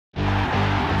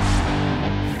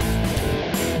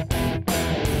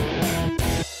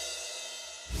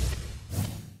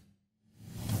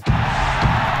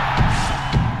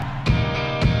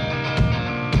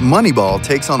Moneyball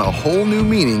takes on a whole new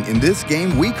meaning in this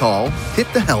game we call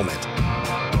Hit the Helmet.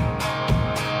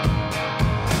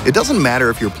 It doesn't matter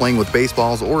if you're playing with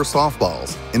baseballs or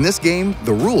softballs. In this game,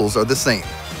 the rules are the same.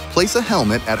 Place a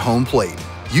helmet at home plate.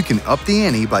 You can up the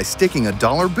ante by sticking a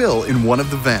dollar bill in one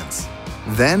of the vents.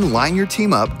 Then line your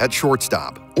team up at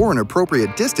shortstop, or an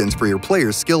appropriate distance for your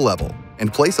player's skill level,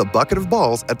 and place a bucket of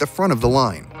balls at the front of the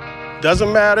line.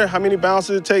 Doesn't matter how many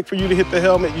bounces it takes for you to hit the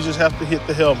helmet, you just have to hit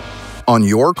the helmet. On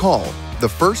your call, the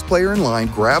first player in line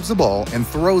grabs the ball and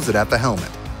throws it at the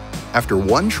helmet. After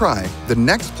one try, the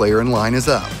next player in line is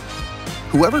up.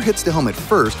 Whoever hits the helmet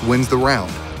first wins the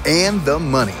round and the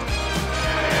money.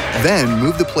 Then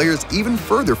move the players even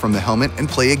further from the helmet and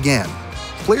play again.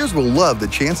 Players will love the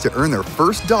chance to earn their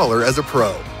first dollar as a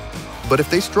pro. But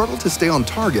if they struggle to stay on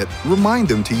target, remind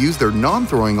them to use their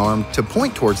non-throwing arm to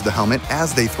point towards the helmet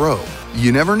as they throw.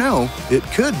 You never know, it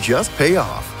could just pay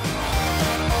off.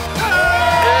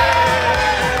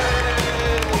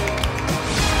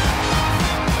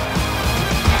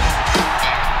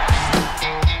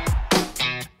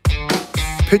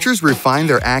 Pitchers refine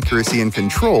their accuracy and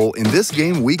control in this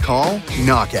game we call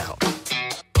Knockout.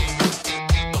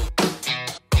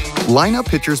 Line up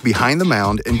pitchers behind the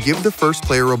mound and give the first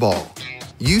player a ball.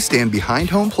 You stand behind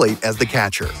home plate as the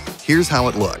catcher. Here's how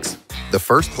it looks. The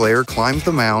first player climbs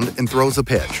the mound and throws a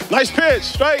pitch. Nice pitch,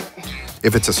 strike!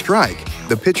 If it's a strike,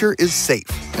 the pitcher is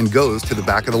safe and goes to the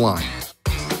back of the line.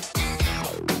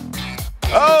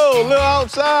 Oh, a little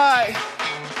outside.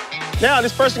 Now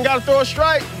this person got to throw a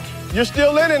strike. You're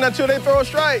still in it until they throw a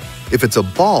strike. If it's a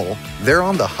ball, they're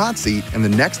on the hot seat and the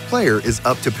next player is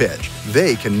up to pitch.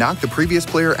 They can knock the previous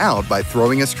player out by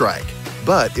throwing a strike.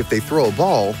 But if they throw a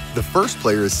ball, the first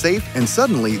player is safe and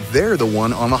suddenly they're the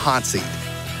one on the hot seat.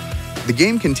 The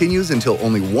game continues until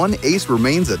only one ace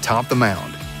remains atop the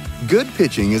mound. Good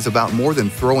pitching is about more than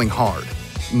throwing hard.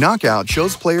 Knockout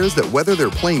shows players that whether they're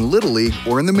playing Little League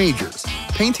or in the majors,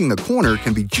 painting the corner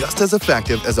can be just as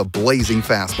effective as a blazing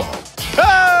fastball.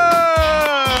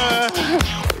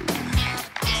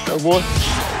 Oh boy.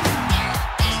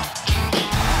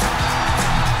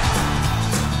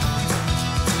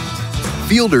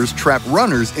 Fielders trap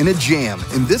runners in a jam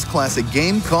in this classic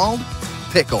game called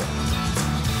Pickle.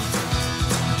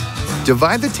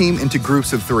 Divide the team into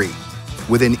groups of 3.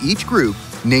 Within each group,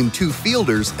 name 2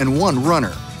 fielders and 1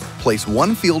 runner. Place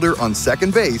one fielder on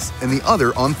second base and the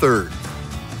other on third.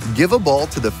 Give a ball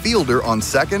to the fielder on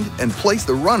second and place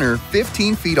the runner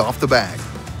 15 feet off the bag.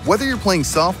 Whether you're playing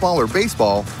softball or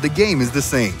baseball, the game is the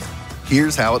same.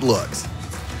 Here's how it looks.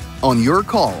 On your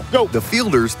call, Go. The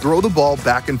fielders throw the ball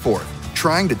back and forth,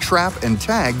 trying to trap and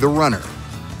tag the runner.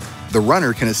 The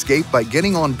runner can escape by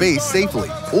getting on base safely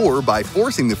or by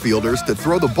forcing the fielders to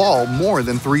throw the ball more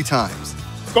than 3 times.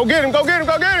 Go get him, go get him,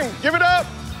 go get him! Give it up!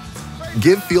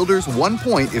 Give fielders 1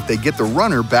 point if they get the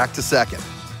runner back to second,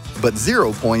 but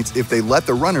 0 points if they let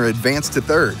the runner advance to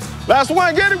third. Last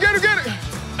one, get him, get him, get him!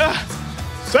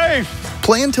 Safe!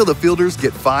 Play until the fielders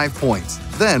get 5 points,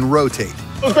 then rotate.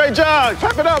 That was a great job!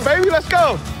 Clap it up, baby, let's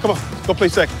go! Come on, go play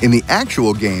second. In the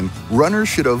actual game, runners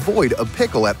should avoid a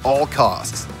pickle at all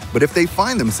costs. But if they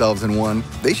find themselves in one,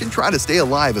 they should try to stay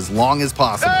alive as long as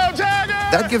possible. No, Tiger!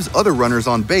 That gives other runners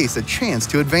on base a chance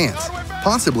to advance,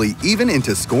 possibly even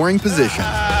into scoring position.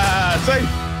 Safe!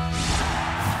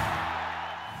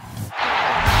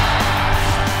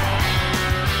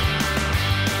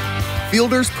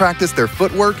 Fielders practice their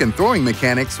footwork and throwing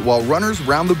mechanics while runners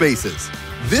round the bases.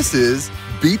 This is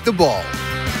Beat the Ball.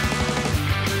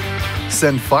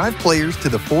 Send 5 players to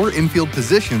the 4 infield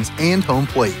positions and home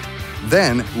plate.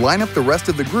 Then line up the rest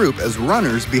of the group as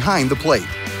runners behind the plate.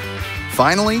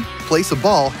 Finally, place a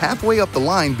ball halfway up the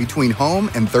line between home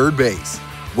and third base.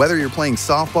 Whether you're playing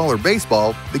softball or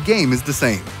baseball, the game is the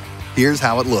same. Here's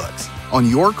how it looks. On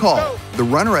your call, the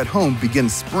runner at home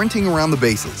begins sprinting around the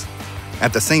bases.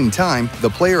 At the same time,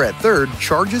 the player at third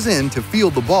charges in to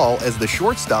field the ball as the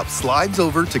shortstop slides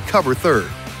over to cover third.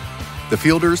 The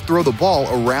fielders throw the ball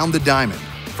around the diamond,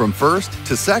 from first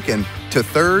to second to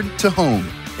third to home,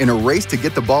 in a race to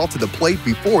get the ball to the plate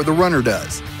before the runner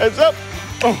does. Heads up!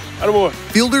 Oh, attaboy.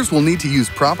 Fielders will need to use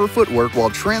proper footwork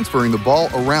while transferring the ball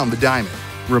around the diamond.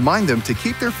 Remind them to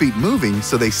keep their feet moving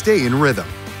so they stay in rhythm.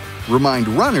 Remind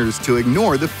runners to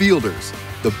ignore the fielders.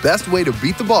 The best way to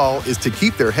beat the ball is to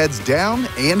keep their heads down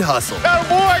and hustle.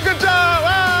 Attaboy, good job!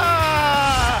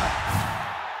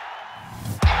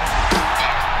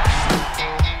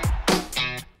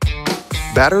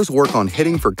 Batters work on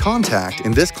hitting for contact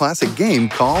in this classic game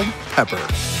called Pepper.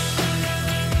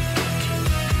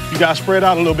 You got to spread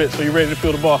out a little bit so you're ready to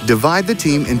field the ball. Divide the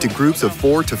team into groups of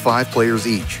 4 to 5 players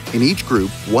each. In each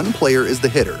group, 1 player is the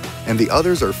hitter. and the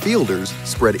others are fielders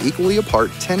spread equally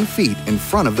apart 10 feet in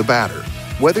front of the batter.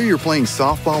 Whether you're playing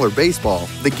softball or baseball,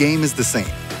 the game is the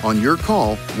same. On your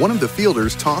call, one of the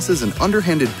fielders tosses an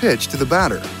underhanded pitch to the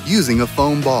batter using a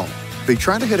foam ball. They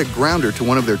try to hit a grounder to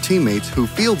one of their teammates who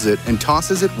fields it and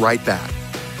tosses it right back.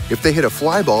 If they hit a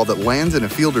fly ball that lands in a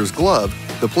fielder's glove,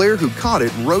 the player who caught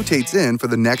it rotates in for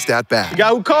the next at-bat. The guy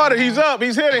who caught it, he's up,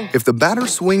 he's hitting. If the batter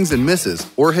swings and misses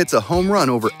or hits a home run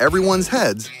over everyone's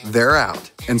heads, they're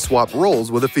out and swap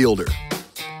roles with a fielder.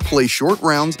 Play short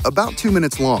rounds about 2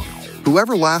 minutes long.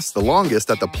 Whoever lasts the longest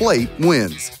at the plate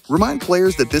wins. Remind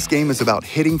players that this game is about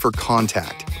hitting for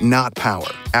contact, not power.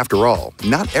 After all,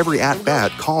 not every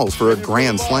at-bat calls for a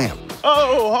grand slam.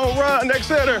 Oh, home run, next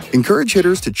hitter. Encourage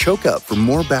hitters to choke up for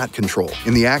more bat control.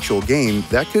 In the actual game,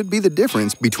 that could be the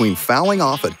difference between fouling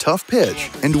off a tough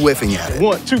pitch and whiffing at it.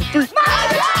 1, 2, 3.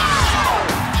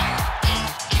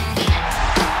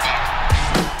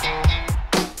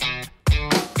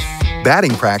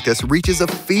 Batting practice reaches a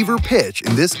fever pitch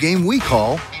in this game we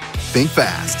call Think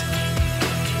Fast.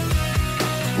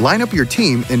 Line up your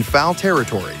team in foul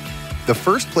territory. The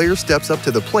first player steps up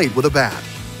to the plate with a bat.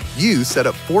 You set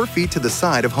up 4 feet to the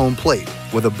side of home plate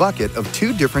with a bucket of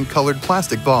 2 different colored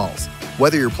plastic balls.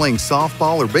 Whether you're playing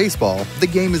softball or baseball, the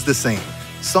game is the same.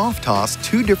 Soft toss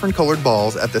 2 different colored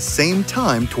balls at the same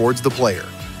time towards the player.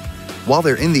 While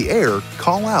they're in the air,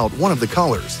 call out one of the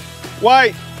colors.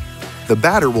 White. The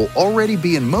batter will already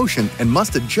be in motion and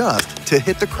must adjust to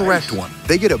hit the correct one.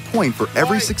 They get a point for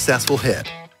every successful hit.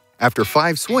 After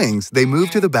 5 swings, they move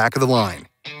to the back of the line.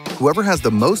 Whoever has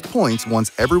the most points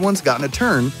once everyone's gotten a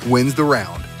turn wins the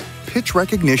round. Pitch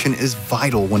recognition is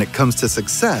vital when it comes to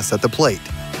success at the plate.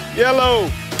 Yellow.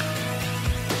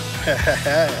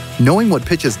 Knowing what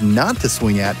pitches not to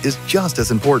swing at is just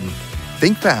as important.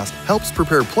 Think Fast helps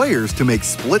prepare players to make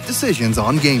split decisions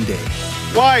on game day.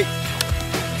 White.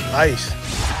 Nice.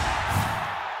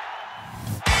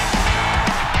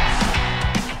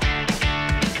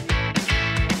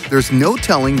 There's no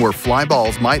telling where fly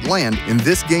balls might land in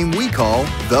this game we call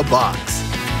the box.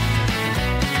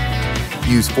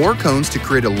 Use 4 cones to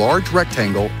create a large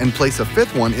rectangle and place a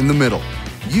 5th one in the middle.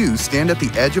 You stand at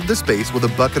the edge of the space with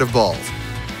a bucket of balls.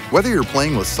 Whether you're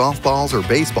playing with softballs or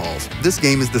baseballs, this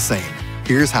game is the same.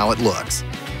 Here's how it looks.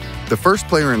 The first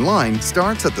player in line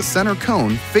starts at the center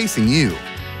cone facing you.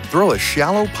 Throw a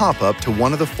shallow pop-up to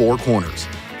one of the 4 corners.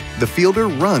 The fielder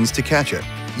runs to catch it,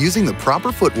 using the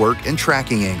proper footwork and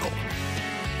tracking angle.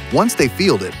 Once they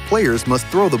field it, players must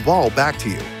throw the ball back to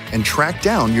you and track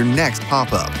down your next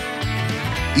pop-up.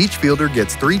 Each fielder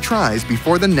gets 3 tries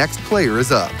before the next player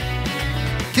is up.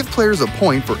 Give players a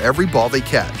point for every ball they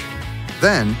catch.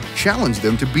 Then, challenge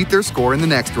them to beat their score in the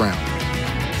next round.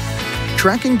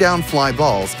 Tracking down fly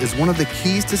balls is one of the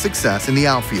keys to success in the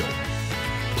outfield.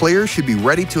 Players should be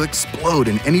ready to explode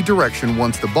in any direction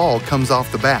once the ball comes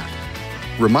off the bat.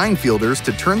 Remind fielders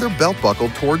to turn their belt buckle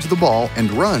towards the ball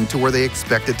and run to where they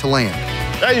expect it to land.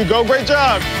 There you go, great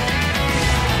job.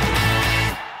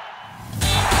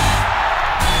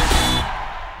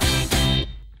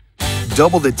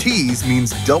 Double the tees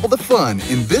means double the fun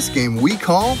in this game we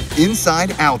call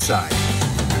Inside Outside.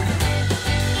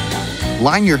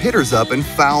 Line your hitters up in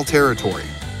foul territory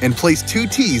and place 2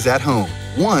 tees at home.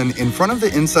 One in front of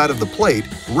the inside of the plate,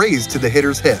 raised to the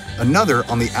hitter's hip. Another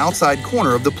on the outside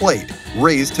corner of the plate,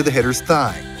 raised to the hitter's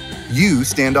thigh. You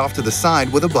stand off to the side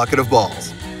with a bucket of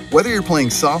balls. Whether you're playing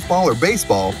softball or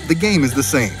baseball, the game is the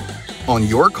same. On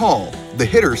your call, the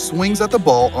hitter swings at the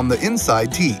ball on the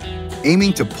inside tee,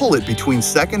 aiming to pull it between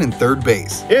second and third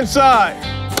base. Inside.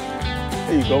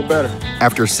 There you go, better.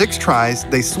 After 6 tries,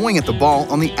 they swing at the ball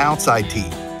on the outside tee,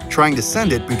 trying to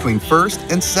send it between first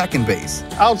and second base.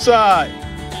 Outside.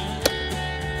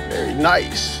 Very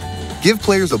nice. Give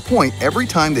players a point every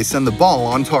time they send the ball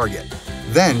on target.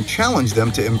 Then challenge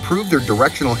them to improve their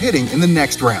directional hitting in the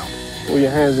next round. Pull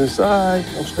your hands inside.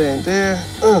 I'm staying there.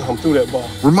 I'm through that ball.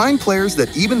 Remind players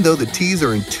that even though the tees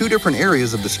are in 2 different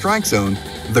areas of the strike zone,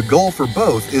 the goal for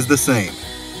both is the same: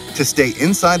 to stay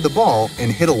inside the ball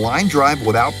and hit a line drive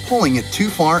without pulling it too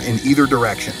far in either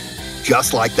direction.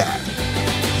 Just like that.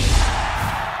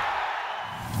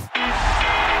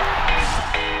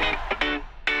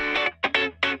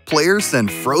 Players send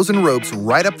frozen ropes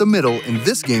right up the middle in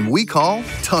this game we call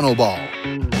Tunnel Ball.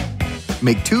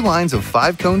 Make 2 lines of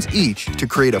 5 cones each to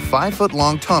create a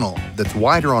 5-foot-long tunnel that's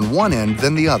wider on one end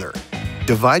than the other.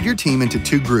 Divide your team into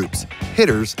 2 groups,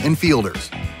 hitters and fielders.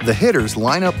 The hitters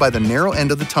line up by the narrow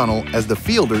end of the tunnel as the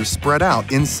fielders spread out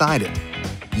inside it.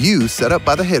 You set up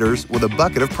by the hitters with a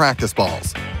bucket of practice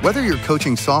balls. Whether you're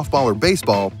coaching softball or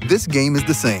baseball, this game is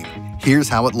the same. Here's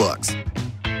how it looks.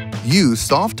 Use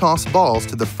soft toss balls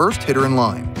to the first hitter in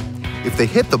line. If they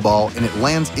hit the ball and it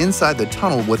lands inside the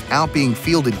tunnel without being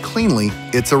fielded cleanly,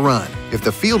 it's a run. If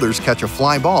the fielders catch a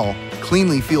fly ball,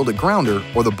 cleanly field a grounder,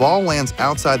 or the ball lands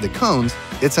outside the cones,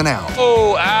 it's an out.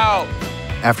 Oh, out.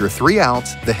 After 3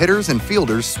 outs, the hitters and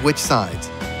fielders switch sides.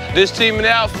 This team in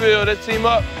the outfield, that team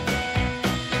up.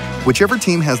 Whichever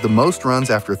team has the most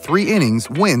runs after 3 innings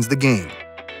wins the game.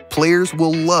 Players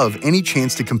will love any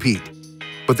chance to compete.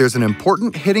 But there's an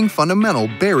important hitting fundamental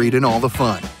buried in all the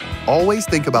fun. Always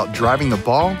think about driving the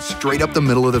ball straight up the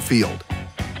middle of the field.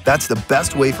 That's the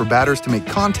best way for batters to make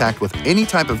contact with any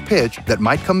type of pitch that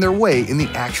might come their way in the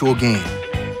actual game.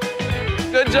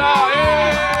 Good job!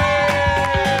 Yay!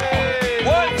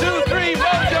 1, 2, 3,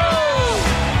 MOJO!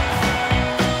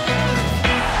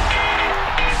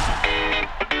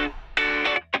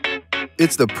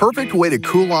 It's the perfect way to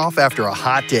cool off after a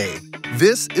hot day.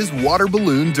 This is Water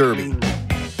Balloon Derby.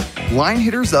 Line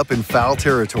hitters up in foul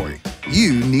territory.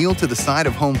 You kneel to the side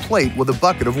of home plate with a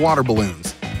bucket of water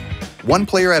balloons. One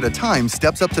player at a time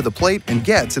steps up to the plate and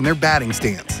gets in their batting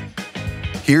stance.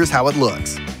 Here's how it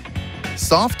looks.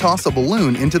 Soft toss a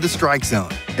balloon into the strike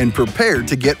zone and prepare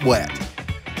to get wet.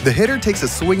 The hitter takes a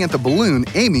swing at the balloon,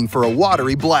 aiming for a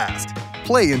watery blast.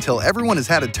 Play until everyone has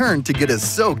had a turn to get as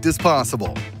soaked as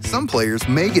possible. Some players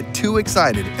may get too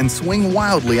excited and swing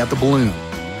wildly at the balloon.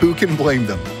 Who can blame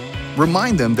them?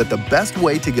 Remind them that the best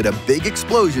way to get a big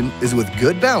explosion is with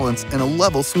good balance and a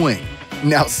level swing.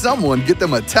 Now someone get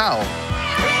them a towel.